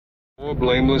More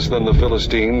blameless than the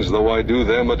Philistines, though I do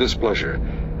them a displeasure.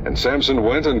 And Samson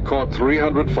went and caught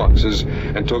 300 foxes,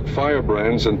 and took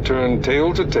firebrands, and turned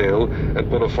tail to tail, and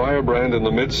put a firebrand in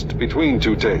the midst between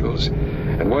two tails.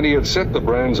 And when he had set the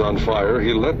brands on fire,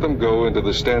 he let them go into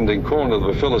the standing corn of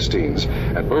the Philistines,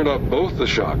 and burnt up both the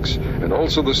shocks, and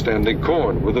also the standing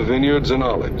corn, with the vineyards and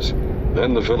olives.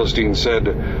 Then the Philistines said,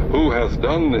 Who hath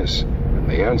done this? And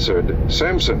they answered,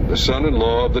 Samson, the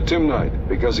son-in-law of the Timnite,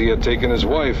 because he had taken his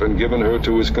wife and given her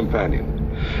to his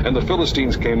companion. And the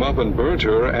Philistines came up and burnt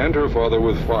her and her father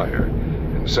with fire.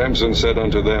 And Samson said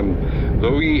unto them,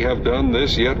 Though ye have done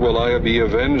this, yet will I be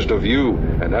avenged of you,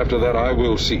 and after that I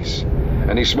will cease.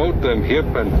 And he smote them hip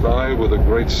and thigh with a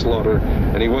great slaughter,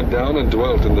 and he went down and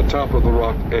dwelt in the top of the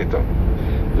rock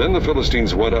Etam. Then the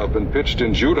Philistines went up and pitched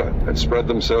in Judah, and spread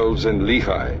themselves in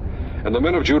Lehi. And the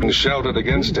men of Judah shouted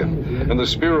against him, and the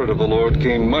Spirit of the Lord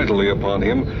came mightily upon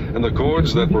him, and the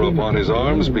cords that were upon his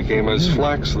arms became as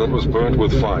flax that was burnt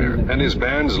with fire, and his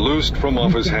bands loosed from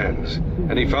off his hands.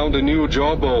 And he found a new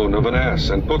jawbone of an ass,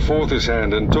 and put forth his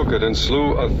hand, and took it, and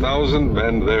slew 1,000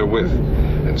 men therewith.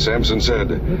 And Samson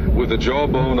said, With the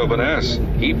jawbone of an ass,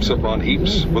 heaps upon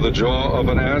heaps, with the jaw of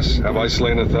an ass have I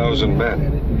slain 1,000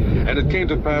 men. And it came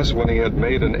to pass, when he had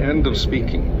made an end of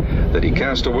speaking, that he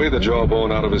cast away the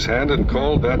jawbone out of his hand, and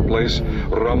called that place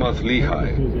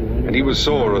Ramath-Lehi. And he was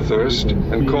sore athirst,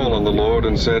 and called on the Lord,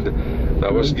 and said,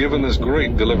 Thou hast given this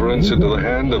great deliverance into the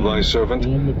hand of thy servant,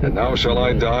 and now shall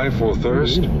I die for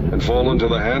thirst, and fall into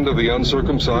the hand of the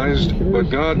uncircumcised? But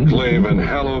God clave an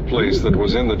hollow place that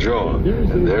was in the jaw,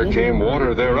 and there came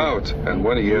water thereout, and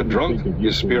when he had drunk,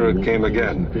 his spirit came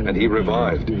again, and he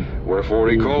revived. Wherefore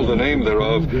he called the name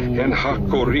thereof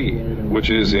En-Hakkori, which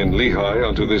is in Lehi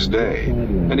unto this day.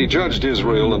 And he judged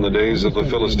Israel in the days of the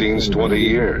Philistines 20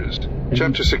 years.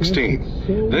 Chapter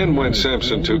 16. Then went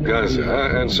Samson to Gaza,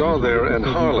 and saw there an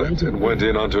harlot, and went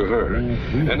in unto her.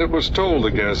 And it was told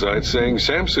the Gazites, saying,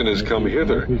 Samson is come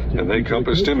hither. And they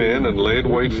compassed him in, and laid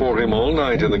wait for him all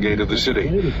night in the gate of the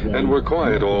city, and were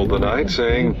quiet all the night,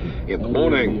 saying, In the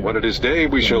morning, when it is day,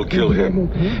 we shall kill him.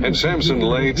 And Samson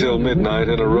lay till midnight,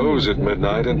 and arose at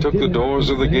midnight, and took the doors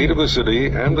of the gate of the city,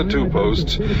 and the two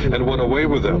posts, and went away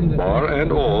with them, bar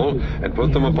and all, and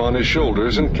put them upon his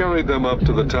shoulders, and carried them up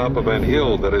to the top of an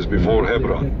hill that is before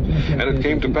Hebron. And it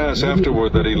came to pass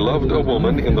afterward that he loved a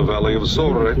woman in the valley of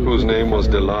Sorek, whose name was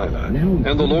Delilah.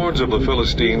 And the lords of the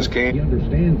Philistines came. He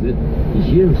understands it. He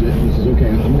hears it. He says, okay,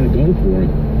 I'm going to go for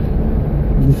it.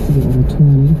 Let's see, all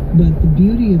 20. But the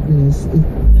beauty of this is...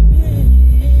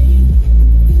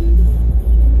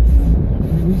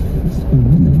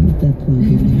 that plug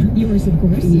in there. Yours, of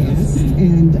course. Yes.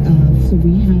 And so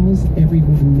we house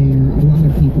everyone there. A lot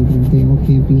of people there. They all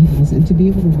can't be housed. And to be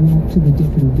able to walk to the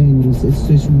different venues, it's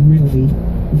just really,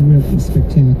 really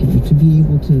spectacular. To be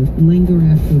able to linger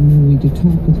after a movie, to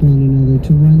talk with one another,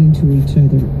 to run into each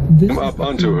other. This up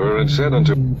unto her, and said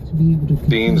unto her,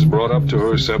 Deans brought up to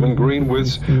her 7 green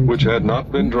withs, which had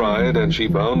not been dried, and she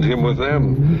bound him with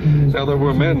them. Now there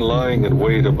were men lying in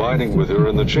wait, abiding with her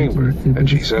in the chamber. And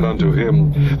she said unto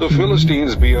him, The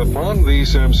Philistines be upon thee,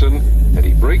 Samson. And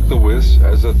he brake the withs,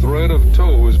 as a thread of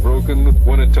tow is broken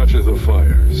when it toucheth the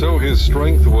fire. So his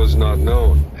strength was not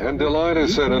known. And Delilah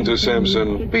said unto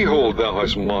Samson, Behold, thou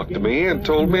hast mocked me, and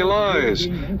told me lies.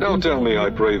 Now tell me, I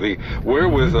pray thee,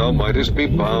 wherewith thou mightest be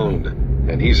bound.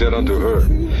 And he said unto her,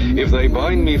 If they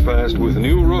bind me fast with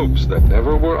new ropes that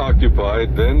never were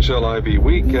occupied, then shall I be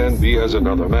weak, and be as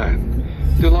another man.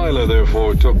 Delilah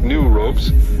therefore took new ropes,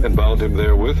 and bound him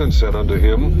therewith, and said unto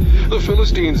him, The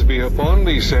Philistines be upon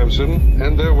thee, Samson.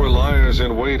 And there were liers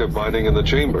in wait abiding in the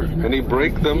chamber, and he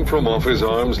brake them from off his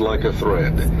arms like a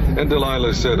thread. And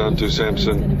Delilah said unto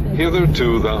Samson,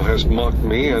 Hitherto thou hast mocked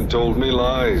me, and told me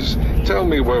lies. Tell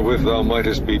me wherewith thou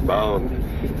mightest be bound.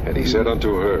 And he said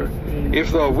unto her,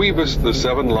 If thou weavest the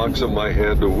 7 locks of my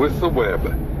head with the web.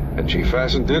 And she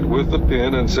fastened it with the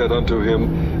pin, and said unto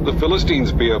him, The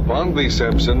Philistines be upon thee,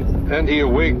 Samson. And he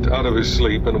awaked out of his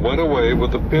sleep, and went away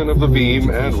with the pin of the beam,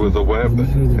 and with the web.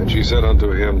 And she said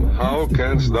unto him, How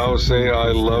canst thou say,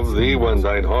 I love thee, when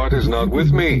thine heart is not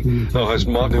with me? Thou hast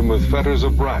mocked him with fetters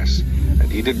of brass.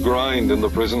 And he did grind in the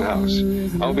prison house.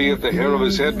 Howbeit the hair of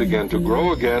his head began to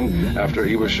grow again after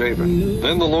he was shaven.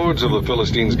 Then the lords of the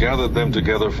Philistines gathered them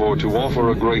together for to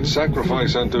offer a great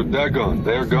sacrifice unto Dagon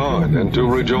their god, and to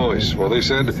rejoice. For they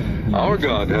said, Our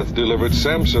God hath delivered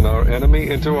Samson our enemy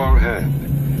into our hand.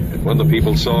 And when the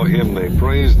people saw him, they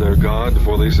praised their God,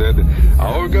 for they said,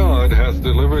 Our God hath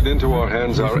delivered into our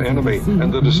hands our enemy,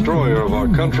 and the destroyer of our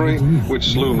country,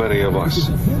 which slew many of us.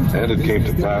 And it came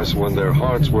to pass, when their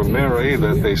hearts were merry,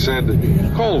 that they said,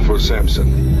 Call for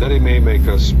Samson, that he may make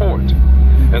us sport.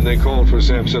 And they called for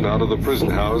Samson out of the prison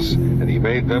house, and he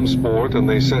made them sport, and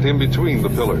they set him between the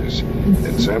pillars.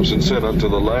 And Samson said unto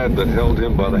the lad that held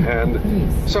him by the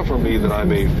hand, Suffer me that I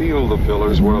may feel the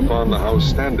pillars whereupon the house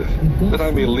standeth, that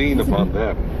I may lean upon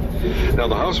them. Now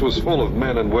the house was full of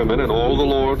men and women, and all the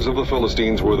lords of the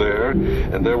Philistines were there,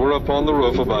 and there were upon the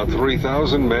roof about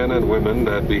 3,000 men and women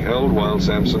that beheld while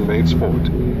Samson made sport.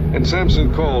 And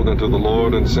Samson called unto the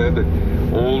Lord, and said,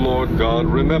 O Lord God,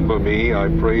 remember me, I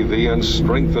pray thee, and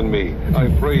strengthen me. I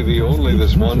pray thee only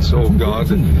this once, O God,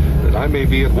 that I may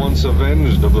be at once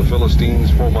avenged of the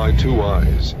Philistines for my 2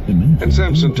 eyes. And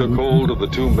Samson took hold of the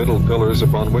 2 middle pillars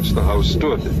upon which the house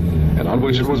stood, and on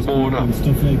which it was borne up,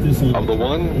 of the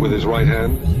one with his right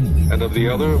hand, and of the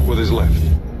other with his left.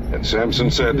 And Samson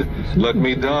said, Let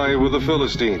me die with the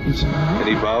Philistines. And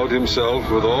he bowed himself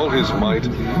with all his might,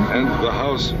 and the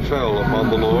house fell upon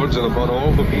the lords and upon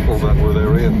all the people that were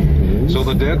therein. So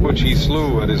the dead which he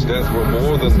slew at his death were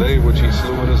more than they which he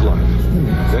slew in his life.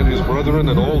 Then his brethren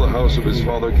and all the house of his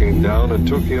father came down and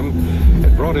took him,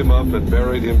 and brought him up and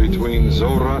buried him between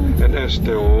Zorah and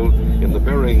Eshtaol in the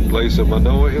burying place of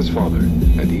Manoah his father.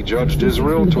 And he judged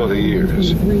Israel 20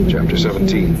 years. Chapter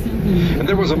 17. And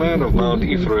there was a man of Mount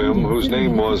Ephraim, whose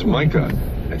name was Micah.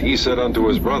 And he said unto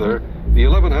his brother, The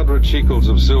 1,100 shekels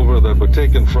of silver that were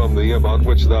taken from thee, about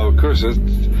which thou cursest,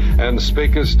 and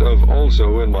spakest of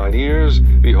also in mine ears,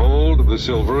 behold, the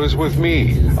silver is with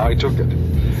me. I took it.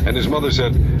 And his mother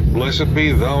said, Blessed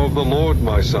be thou of the Lord,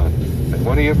 my son. And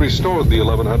when he had restored the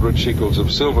 1,100 shekels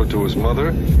of silver to his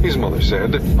mother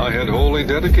said, I had wholly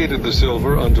dedicated the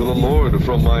silver unto the Lord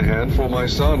from my hand for my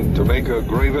son, to make a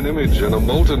graven image and a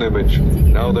molten image.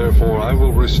 Now therefore I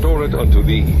will restore it unto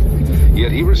thee.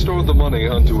 Yet he restored the money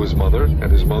unto his mother, and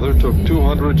his mother took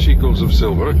 200 shekels of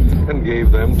silver, and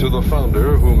gave them to the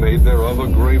founder, who made thereof a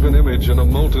graven image and a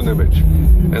molten image.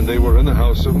 And they were in the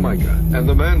house of Micah. And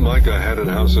the man Micah had an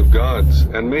house of gods,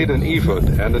 and made an ephod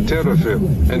and a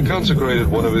teraphim, and consecrated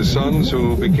one of his sons,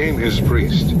 who became his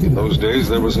priest. In those days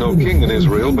there was no king in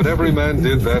Israel, but every man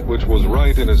did that which was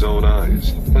right in his own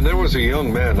eyes. And there was a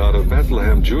young man out of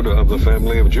Bethlehem, Judah, of the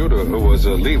family of Judah, who was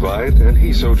a Levite, and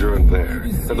he sojourned there.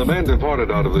 And the man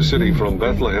departed out of the city from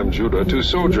Bethlehem, Judah, to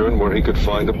sojourn where he could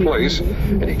find a place,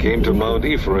 and he came to Mount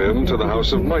Ephraim, to the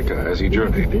house of Micah, as he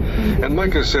journeyed. And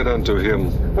Micah said unto him,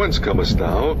 Whence comest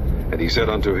thou? And he said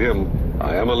unto him,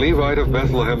 I am a Levite of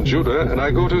Bethlehem, Judah, and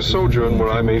I go to sojourn where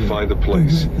I may find a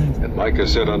place. And Micah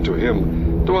said unto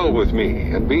him, Dwell with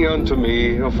me, and be unto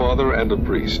me a father and a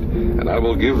priest. And I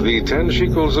will give thee 10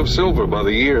 shekels of silver by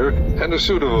the year, and a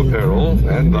suit of apparel,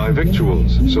 and thy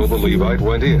victuals. So the Levite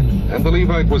went in. And the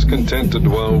Levite was content to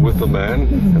dwell with the man,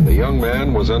 and the young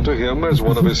man was unto him as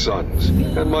one of his sons.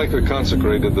 And Micah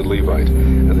consecrated the Levite.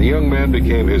 And the young man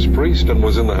became his priest, and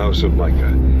was in the house of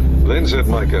Micah. Then said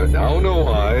Micah, Now know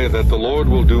I that the Lord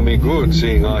will do me good,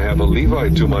 seeing I have a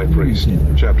Levite to my priest.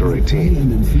 Chapter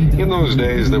 18. In those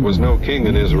days there was no king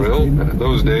in Israel, and in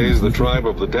those days the tribe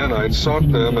of the Danites sought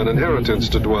them an inheritance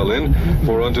to dwell in,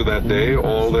 for unto that day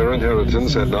all their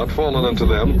inheritance had not fallen unto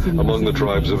them among the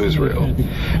tribes of Israel.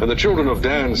 And the children of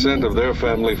Dan sent of their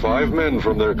family 5 men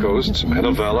from their coasts, men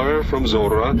of valor from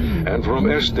Zorah, and from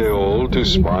Eshtaol, to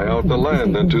spy out the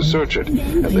land, and to search it.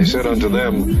 And they said unto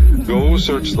them, Go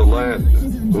search the land.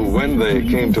 Who, when they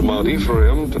came to Mount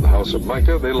Ephraim, to the house of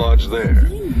Micah, they lodged there.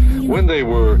 When they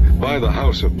were by the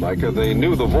house of Micah, they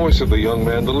knew the voice of the young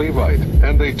man the Levite.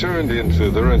 And they turned in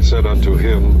thither, and said unto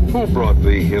him, Who brought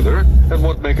thee hither? And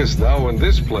what makest thou in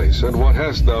this place? And what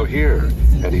hast thou here?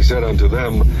 And he said unto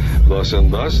them, Thus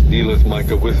and thus dealeth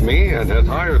Micah with me, and hath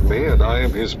hired me, and I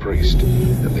am his priest.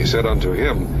 And they said unto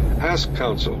him, Ask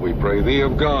counsel, we pray thee,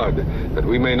 of God, that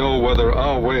we may know whether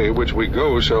our way which we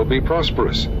go shall be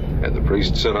prosperous. And the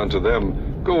priest said unto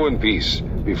them, Go in peace,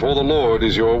 before the Lord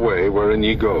is your way wherein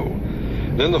ye go.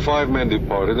 Then the 5 men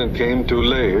departed, and came to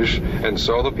Laish, and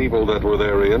saw the people that were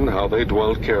therein, how they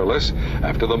dwelt careless,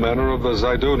 after the manner of the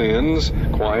Zidonians,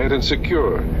 quiet and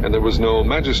secure. And there was no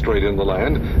magistrate in the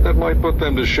land that might put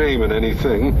them to shame in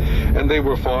anything, and they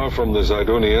were far from the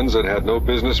Zidonians, and had no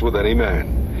business with any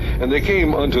man. And they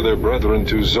came unto their brethren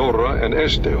to Zorah and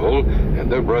Eshtaol,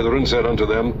 and their brethren said unto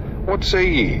them, What say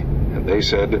ye? And they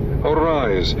said,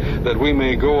 Arise, that we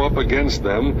may go up against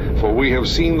them, for we have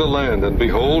seen the land, and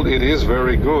behold, it is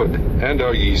very good. And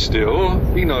are ye still?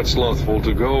 Be not slothful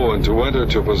to go, and to enter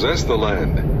to possess the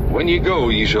land. When ye go,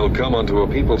 ye shall come unto a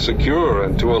people secure,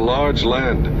 and to a large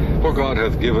land, for God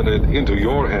hath given it into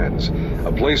your hands,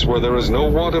 a place where there is no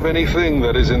want of anything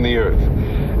that is in the earth.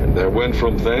 And there went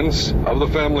from thence, of the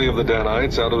family of the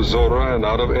Danites, out of Zorah and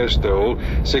out of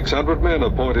Eshtaol, 600 men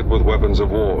appointed with weapons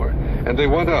of war. And they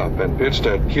went up, and pitched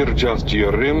at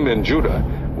Kirjath-jearim in Judah,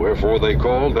 Wherefore they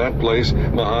called that place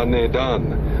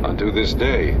Mahanedan unto this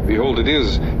day. Behold, it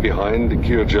is behind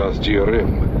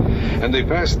Kirjath-jearim. And they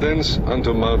passed thence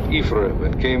unto Mount Ephraim,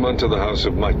 and came unto the house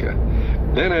of Micah.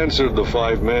 Then answered the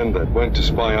 5 men that went to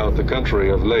spy out the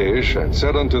country of Laish, and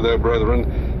said unto their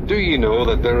brethren, Do ye know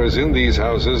that there is in these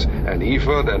houses an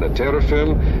ephod and a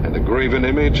teraphim, and a graven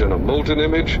image and a molten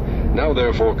image? Now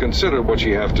therefore consider what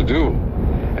ye have to do.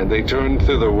 And they turned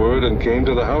thitherward, and came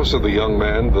to the house of the young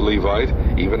man, the Levite,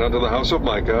 even unto the house of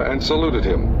Micah, and saluted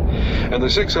him. And the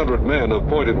 600 men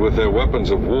appointed with their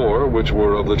weapons of war, which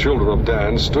were of the children of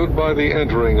Dan, stood by the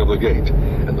entering of the gate.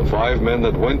 And the 5 men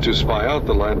that went to spy out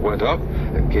the land went up,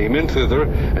 and came in thither,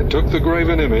 and took the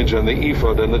graven image, and the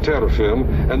ephod, and the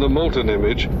teraphim, and the molten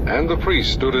image. And the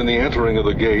priest stood in the entering of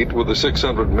the gate, with the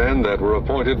 600 men that were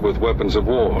appointed with weapons of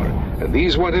war. And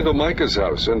these went into Micah's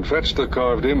house, and fetched the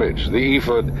carved image, the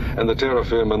ephod, and the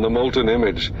teraphim, and the molten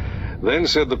image. Then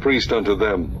said the priest unto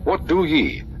them, What do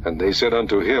ye? And they said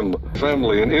unto him,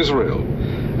 Family in Israel.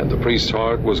 And the priest's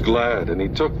heart was glad, and he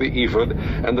took the ephod,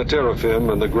 and the teraphim,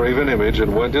 and the graven image,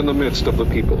 and went in the midst of the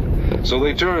people. So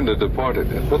they turned and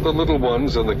departed, and put the little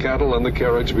ones, and the cattle, and the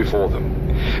carriage before them.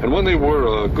 And when they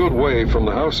were a good way from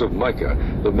the house of Micah,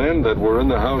 the men that were in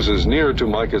the houses near to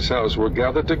Micah's house were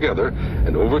gathered together,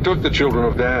 and overtook the children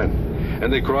of Dan.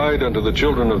 And they cried unto the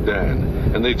children of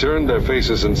Dan, and they turned their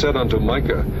faces, and said unto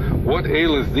Micah, What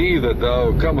aileth thee that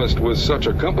thou comest with such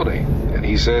a company? And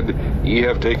he said, Ye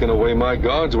have taken away my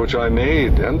gods which I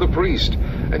made, and the priest,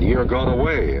 and ye are gone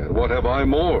away, and what have I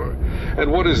more?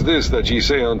 And what is this that ye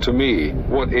say unto me,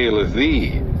 What aileth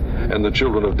thee? And the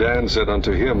children of Dan said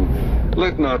unto him,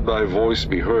 Let not thy voice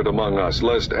be heard among us,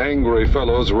 lest angry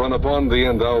fellows run upon thee,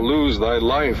 and thou lose thy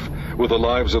life with the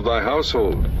lives of thy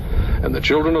household. And the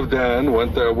children of Dan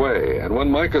went their way, and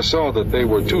when Micah saw that they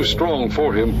were too strong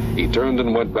for him, he turned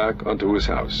and went back unto his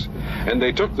house. And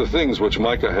they took the things which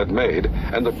Micah had made,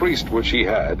 and the priest which he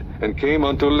had, and came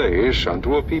unto Laish,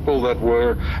 unto a people that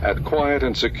were at quiet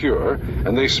and secure,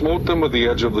 and they smote them with the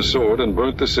edge of the sword, and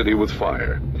burnt the city with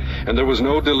fire. And there was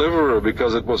no deliverer,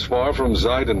 because it was far from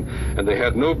Zidon, and they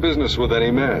had no business with any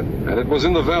man. And it was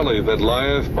in the valley that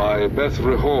lieth by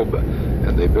Beth-rehob.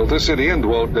 And they built a city, and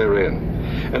dwelt therein.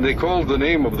 And they called the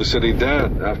name of the city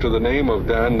Dan, after the name of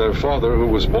Dan their father, who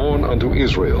was born unto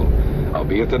Israel.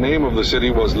 Howbeit the name of the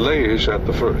city was Laish at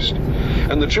the first.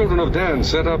 And the children of Dan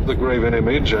set up the graven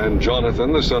image, and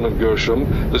Jonathan the son of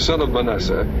Gershom, the son of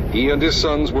Manasseh, he and his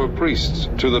sons were priests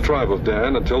to the tribe of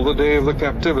Dan, until the day of the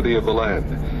captivity of the land.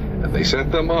 And they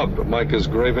set them up, Micah's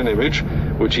graven image,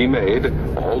 which he made,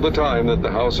 all the time that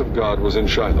the house of God was in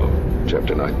Shiloh.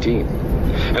 Chapter 19.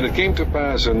 And it came to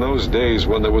pass in those days,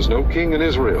 when there was no king in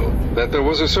Israel, that there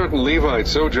was a certain Levite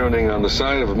sojourning on the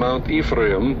side of Mount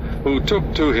Ephraim, who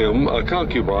took to him a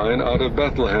concubine out of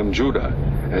Bethlehem, Judah.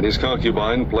 And his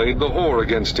concubine played the whore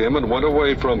against him, and went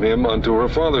away from him unto her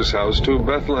father's house to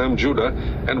Bethlehem, Judah,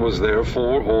 and was there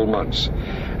 4 whole months.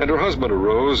 And her husband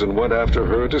arose, and went after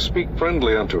her to speak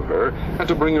friendly unto her, and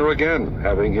to bring her again,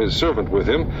 having his servant with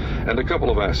him, and a couple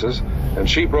of asses. And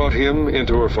she brought him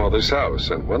into her father's house.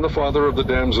 And when the father of the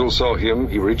damsel saw him,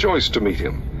 he rejoiced to meet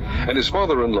him. And his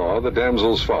father-in-law, the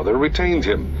damsel's father, retained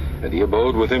him, and he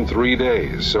abode with him 3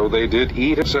 days. So they did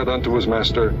eat, and said unto his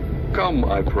master, Come,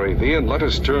 I pray thee, and let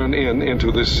us turn in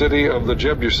into this city of the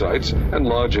Jebusites, and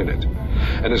lodge in it.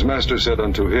 And his master said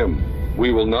unto him,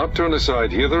 We will not turn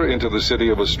aside hither into the city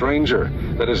of a stranger,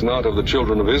 that is not of the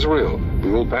children of Israel.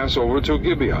 We will pass over to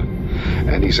Gibeah.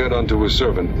 And he said unto his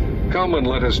servant, Come, and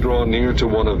let us draw near to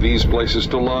one of these places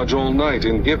to lodge all night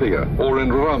in Gibeah, or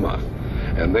in Ramah.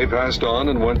 And they passed on,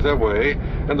 and went their way,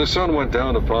 and the sun went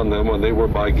down upon them when they were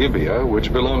by Gibeah,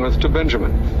 which belongeth to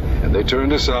Benjamin. And they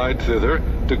turned aside thither,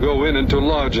 to go in and to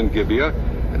lodge in Gibeah.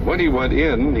 And when he went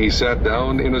in, he sat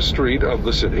down in a street of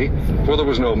the city, for there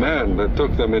was no man that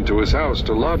took them into his house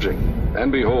to lodging.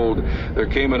 And behold, there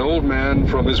came an old man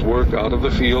from his work out of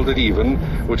the field at even,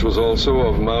 which was also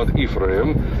of Mount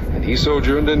Ephraim, and he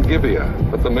sojourned in Gibeah,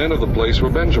 but the men of the place were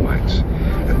Benjamites.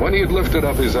 And when he had lifted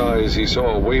up his eyes, he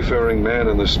saw a wayfaring man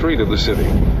in the street of the city.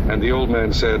 And the old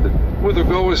man said, Whither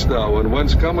goest thou, and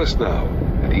whence comest thou?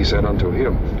 And he said unto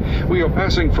him, We are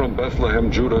passing from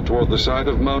Bethlehem, Judah, toward the side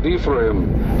of Mount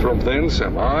Ephraim. From thence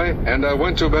am I, and I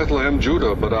went to Bethlehem,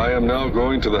 Judah, but I am now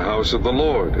going to the house of the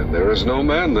Lord, and there is no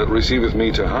man that receiveth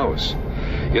me to house.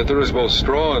 Yet there is both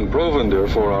straw and provender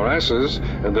for our asses,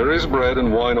 and there is bread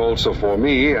and wine also for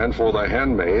me, and for thy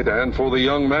handmaid, and for the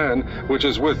young man which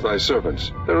is with thy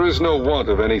servants. There is no want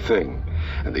of anything.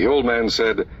 And the old man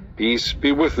said, Peace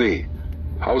be with thee.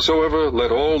 Howsoever,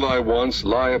 let all thy wants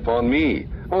lie upon me,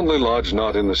 only lodge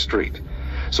not in the street.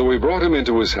 So he brought him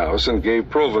into his house, and gave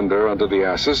provender unto the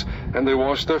asses, and they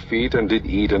washed their feet, and did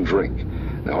eat and drink.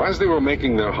 Now as they were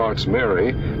making their hearts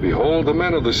merry, behold, the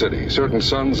men of the city, certain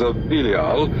sons of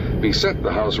Belial, beset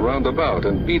the house round about,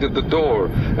 and beat at the door,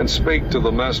 and spake to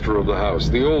the master of the house,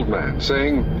 the old man,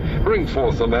 saying, Bring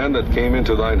forth the man that came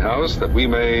into thine house, that we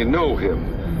may know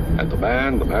him. And the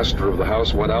man, the master of the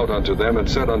house, went out unto them, and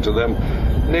said unto them,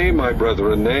 Nay, my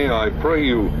brethren, nay, I pray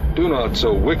you, do not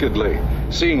so wickedly.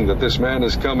 Seeing that this man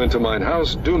is come into mine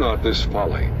house, do not this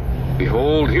folly.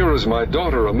 Behold, here is my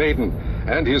daughter, a maiden,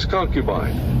 and his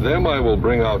concubine. Them I will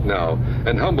bring out now,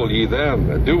 and humble ye them,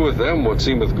 and do with them what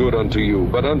seemeth good unto you.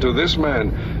 But unto this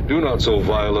man do not so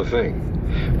vile a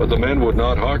thing. But the men would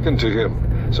not hearken to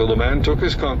him. So the man took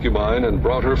his concubine, and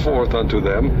brought her forth unto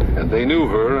them, and they knew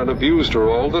her, and abused her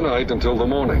all the night until the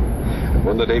morning. And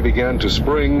when the day began to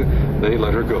spring, they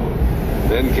let her go.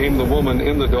 Then came the woman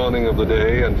in the dawning of the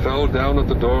day, and fell down at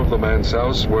the door of the man's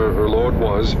house, where her lord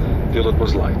was, till it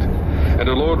was light. And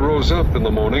her lord rose up in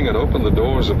the morning, and opened the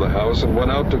doors of the house, and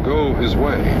went out to go his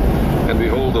way. And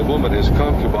behold, the woman his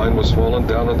concubine was fallen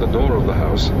down at the door of the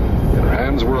house, and her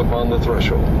hands were upon the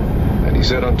threshold. And he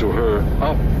said unto her,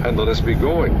 Up, and let us be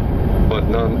going. But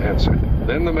none answered.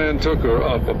 Then the man took her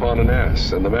up upon an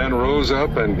ass, and the man rose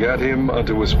up, and gat him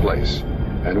unto his place.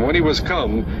 And when he was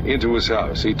come into his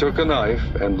house, he took a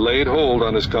knife, and laid hold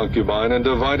on his concubine, and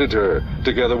divided her,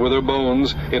 together with her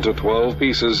bones, into 12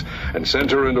 pieces, and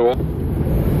sent her into all...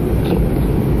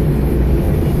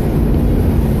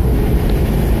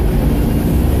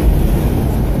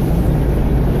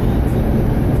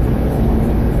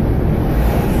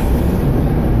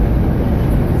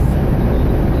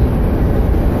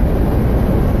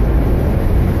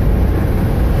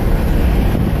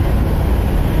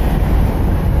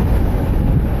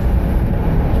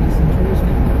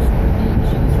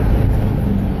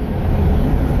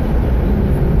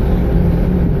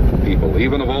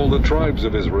 even of all the tribes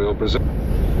of Israel, took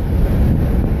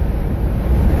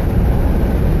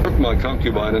my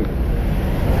concubine, and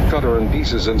cut her in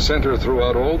pieces, and sent her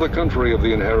throughout all the country of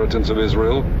the inheritance of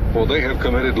Israel, for they have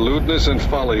committed lewdness and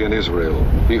folly in Israel.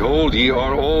 Behold, ye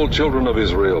are all children of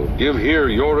Israel. Give here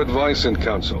your advice and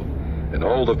counsel. And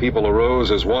all the people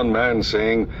arose as one man,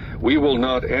 saying, We will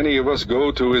not any of us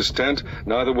go to his tent,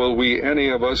 neither will we any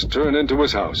of us turn into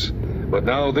his house. But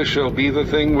now this shall be the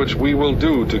thing which we will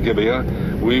do to Gibeah.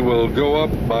 We will go up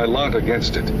by lot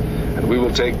against it. And we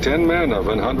will take 10 men of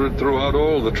 100 throughout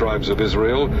all the tribes of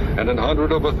Israel, and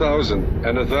 100 of 1,000,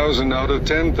 and 1,000 out of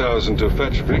 10,000 to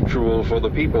fetch victual for the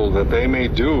people, that they may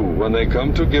do, when they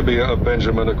come to Gibeah of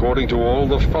Benjamin, according to all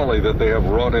the folly that they have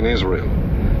wrought in Israel.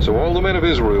 So all the men of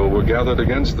Israel were gathered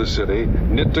against the city,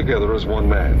 knit together as one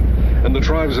man. And the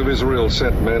tribes of Israel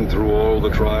sent men through all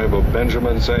the tribe of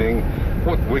Benjamin, saying,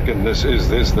 What wickedness is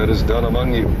this that is done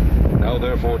among you? Now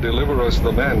therefore deliver us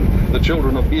the men, the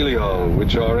children of Belial,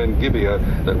 which are in Gibeah,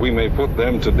 that we may put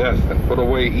them to death, and put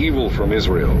away evil from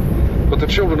Israel. But the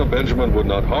children of Benjamin would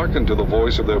not hearken to the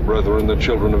voice of their brethren, the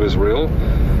children of Israel.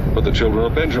 But the children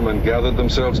of Benjamin gathered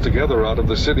themselves together out of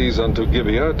the cities unto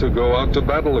Gibeah, to go out to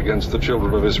battle against the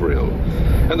children of Israel.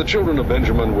 And the children of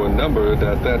Benjamin were numbered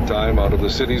at that time out of the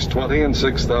cities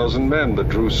 26,000 men that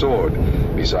drew sword,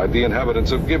 beside the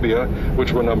inhabitants of Gibeah,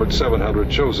 which were numbered 700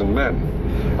 chosen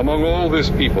men. Among all this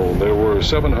people there were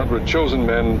 700 chosen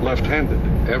men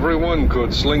left-handed. Every one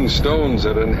could sling stones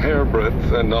at an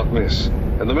hairbreadth and not miss.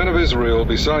 And the men of Israel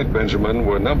beside Benjamin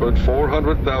were numbered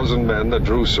 400,000 men that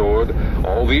drew sword.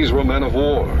 All these were men of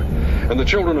war. And the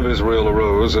children of Israel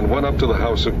arose, and went up to the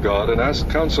house of God, and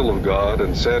asked counsel of God,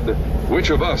 and said,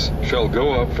 Which of us shall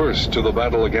go up first to the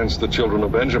battle against the children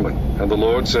of Benjamin? And the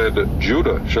Lord said,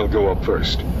 Judah shall go up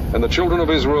first. And the children of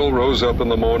Israel rose up in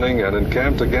the morning, and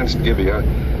encamped against Gibeah.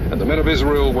 And the men of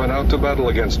Israel went out to battle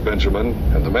against Benjamin,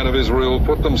 and the men of Israel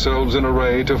put themselves in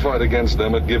array to fight against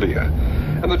them at Gibeah.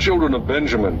 And the children of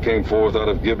Benjamin came forth out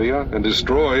of Gibeah, and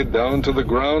destroyed down to the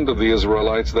ground of the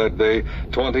Israelites that day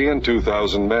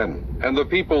 22,000 men. And the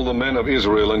people, the men of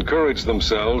Israel, encouraged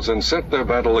themselves, and set their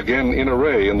battle again in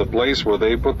array in the place where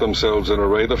they put themselves in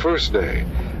array the first day.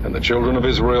 And the children of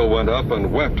Israel went up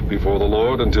and wept before the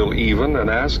Lord until even, and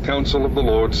asked counsel of the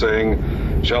Lord,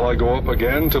 saying, Shall I go up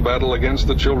again to battle against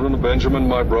the children of Benjamin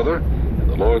my brother? And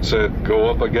the Lord said,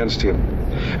 Go up against him.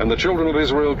 And the children of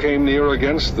Israel came near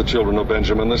against the children of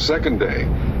Benjamin the second day.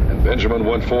 And Benjamin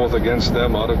went forth against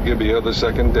them out of Gibeah the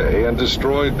second day, and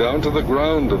destroyed down to the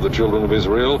ground of the children of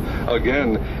Israel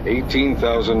again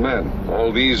 18,000 men.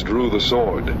 All these drew the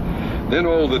sword. Then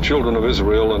all the children of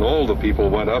Israel and all the people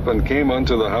went up, and came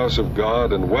unto the house of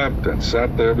God, and wept, and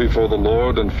sat there before the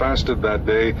Lord, and fasted that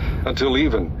day until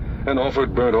even. and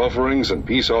offered burnt offerings and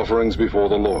peace offerings before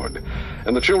the Lord.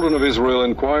 And the children of Israel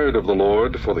inquired of the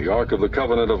Lord, for the ark of the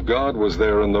covenant of God was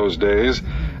there in those days.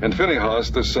 And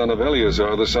Phinehas, the son of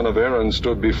Eleazar, the son of Aaron,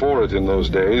 stood before it in those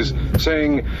days,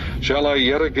 saying, Shall I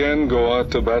yet again go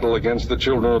out to battle against the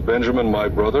children of Benjamin my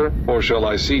brother, or shall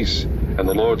I cease? And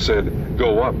the Lord said,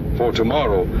 Go up, for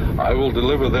tomorrow I will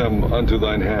deliver them unto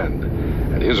thine hand.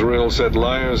 And Israel set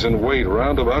liers in wait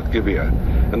round about Gibeah.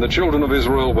 And the children of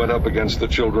Israel went up against the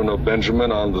children of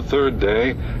Benjamin on the third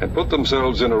day, and put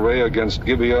themselves in array against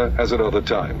Gibeah as at other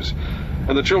times.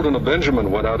 And the children of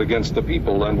Benjamin went out against the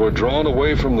people, and were drawn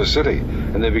away from the city.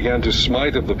 And they began to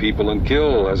smite of the people, and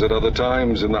kill, as at other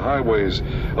times, in the highways,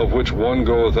 of which one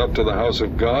goeth up to the house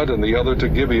of God, and the other to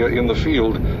Gibeah in the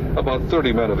field, about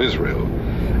 30 men of Israel.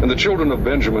 And the children of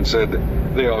Benjamin said,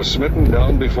 They are smitten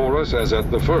down before us as at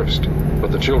the first.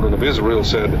 But the children of Israel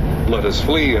said, Let us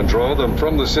flee, and draw them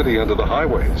from the city unto the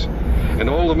highways. And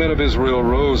all the men of Israel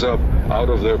rose up out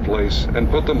of their place,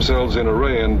 and put themselves in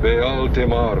array in Baal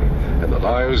Tamar. And the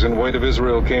liers in wait of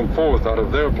Israel came forth out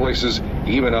of their places,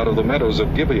 even out of the meadows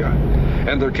of Gibeah.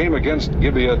 And there came against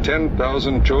Gibeah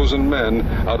 10,000 chosen men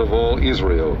out of all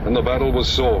Israel, and the battle was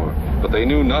sore, but they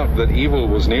knew not that evil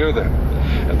was near them.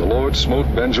 And the Lord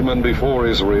smote Benjamin before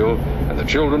Israel, and the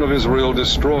children of Israel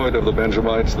destroyed of the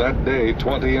Benjamites that day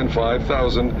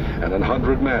 25,000 and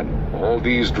 100 men. All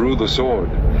these drew the sword.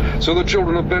 So the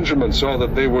children of Benjamin saw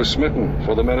that they were smitten,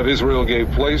 for the men of Israel gave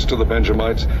place to the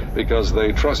Benjamites, because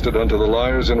they trusted unto the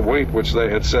liers in wait which they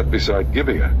had set beside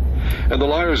Gibeah. And the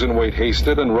liers in wait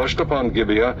hasted and rushed upon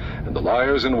Gibeah, and the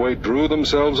liers in wait drew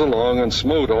themselves along, and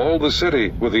smote all the city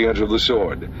with the edge of the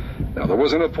sword. Now there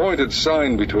was an appointed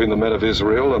sign between the men of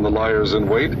Israel and the liers in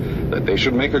wait, that they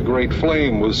should make a great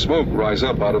flame with smoke rise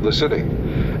up out of the city.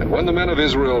 And when the men of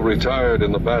Israel retired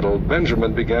in the battle,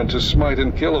 Benjamin began to smite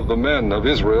and kill of the men of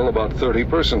Israel about 30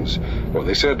 persons. For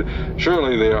they said,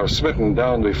 Surely they are smitten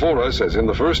down before us, as in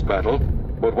the first battle.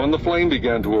 But when the flame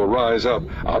began to arise up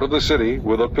out of the city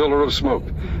with a pillar of smoke,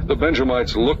 the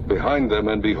Benjamites looked behind them,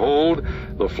 and behold,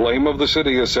 the flame of the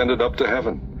city ascended up to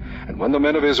heaven. And when the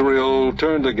men of Israel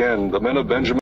turned again, the men of Benjamin